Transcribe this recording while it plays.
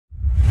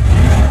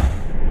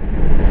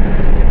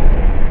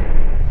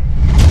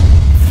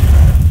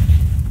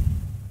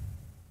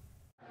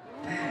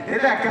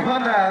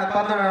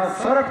под номером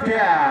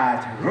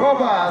 45.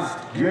 Robust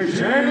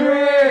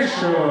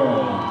Generation.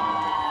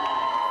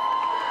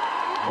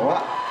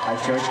 О,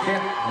 очечки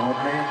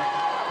модные.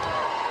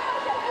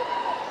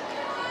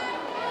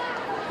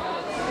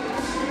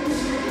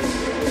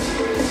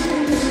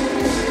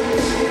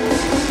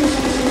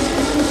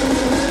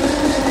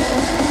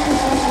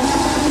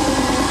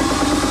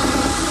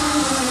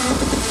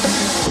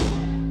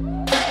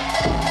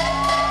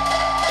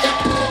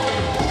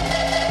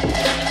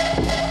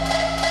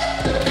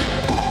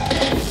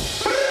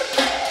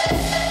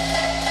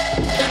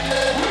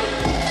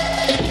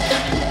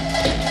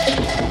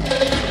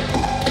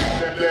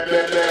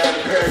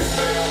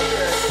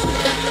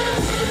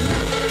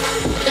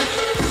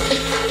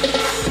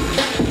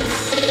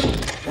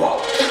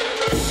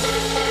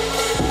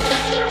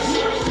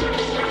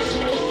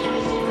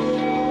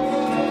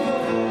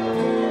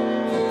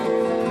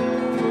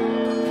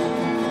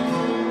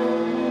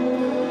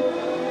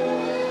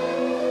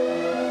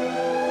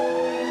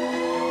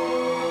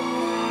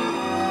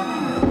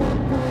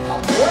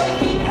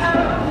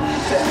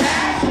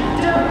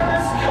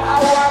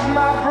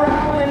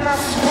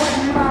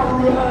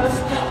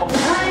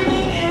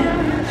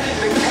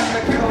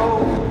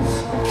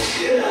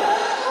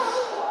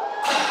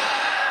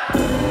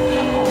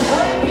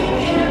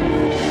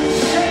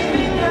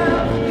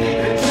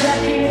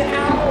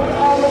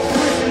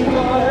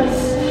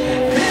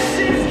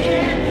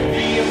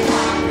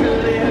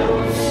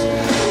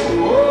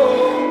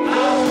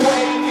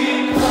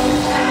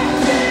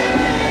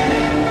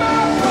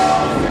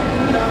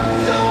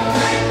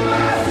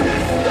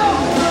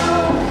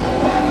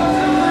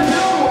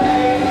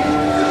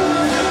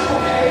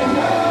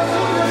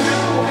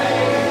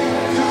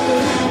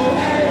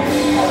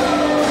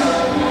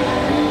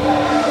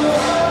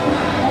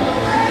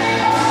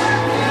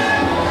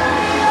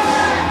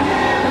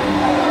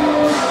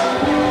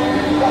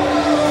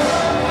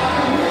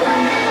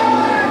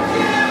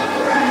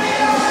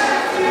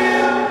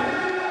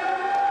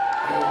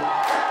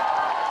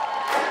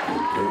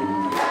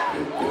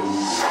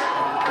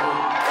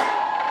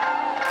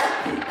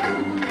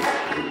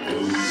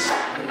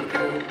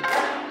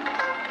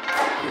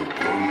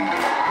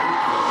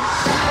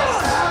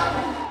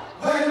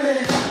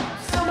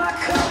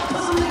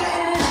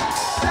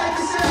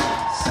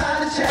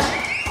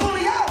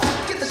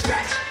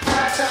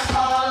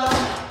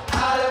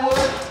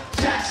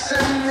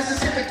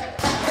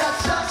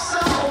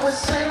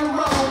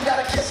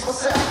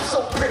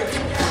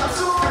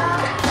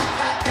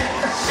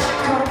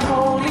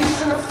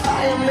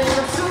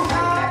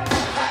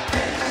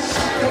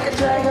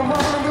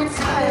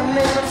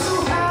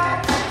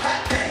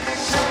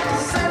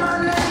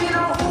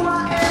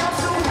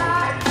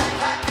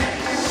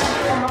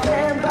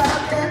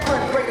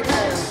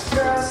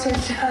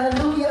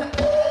 Hallelujah,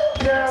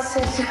 girl,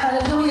 say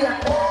hallelujah,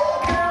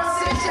 girl,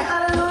 say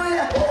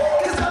hallelujah,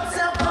 'cause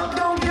uptown funk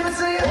don't give it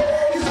to you,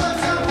 'cause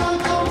uptown funk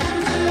don't give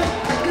it to you,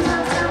 'cause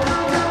uptown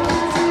funk don't give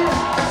it to you.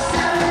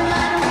 Saturday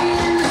night we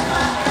in the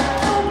spot,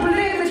 don't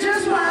believe me,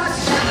 just watch.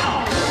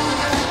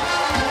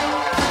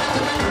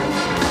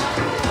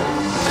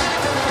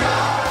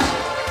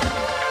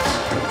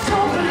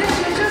 Don't believe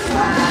me, just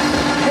watch.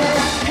 Hey,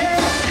 hey,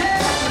 hey,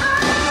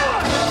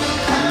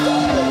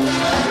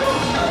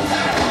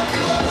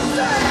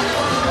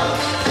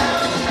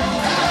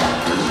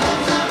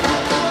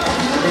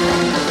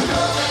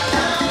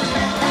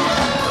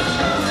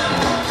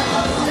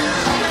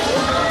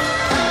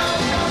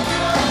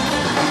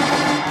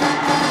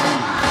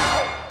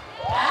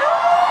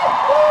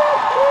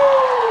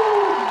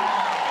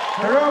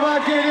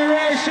 Robust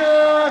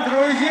Generation,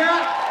 друзья!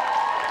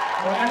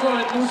 Вот такой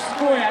вот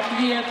мужской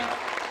ответ.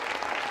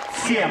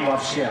 Всем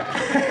вообще.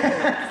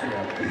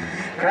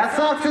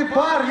 Красавцы,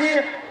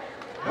 парни!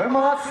 Вы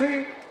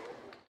молодцы!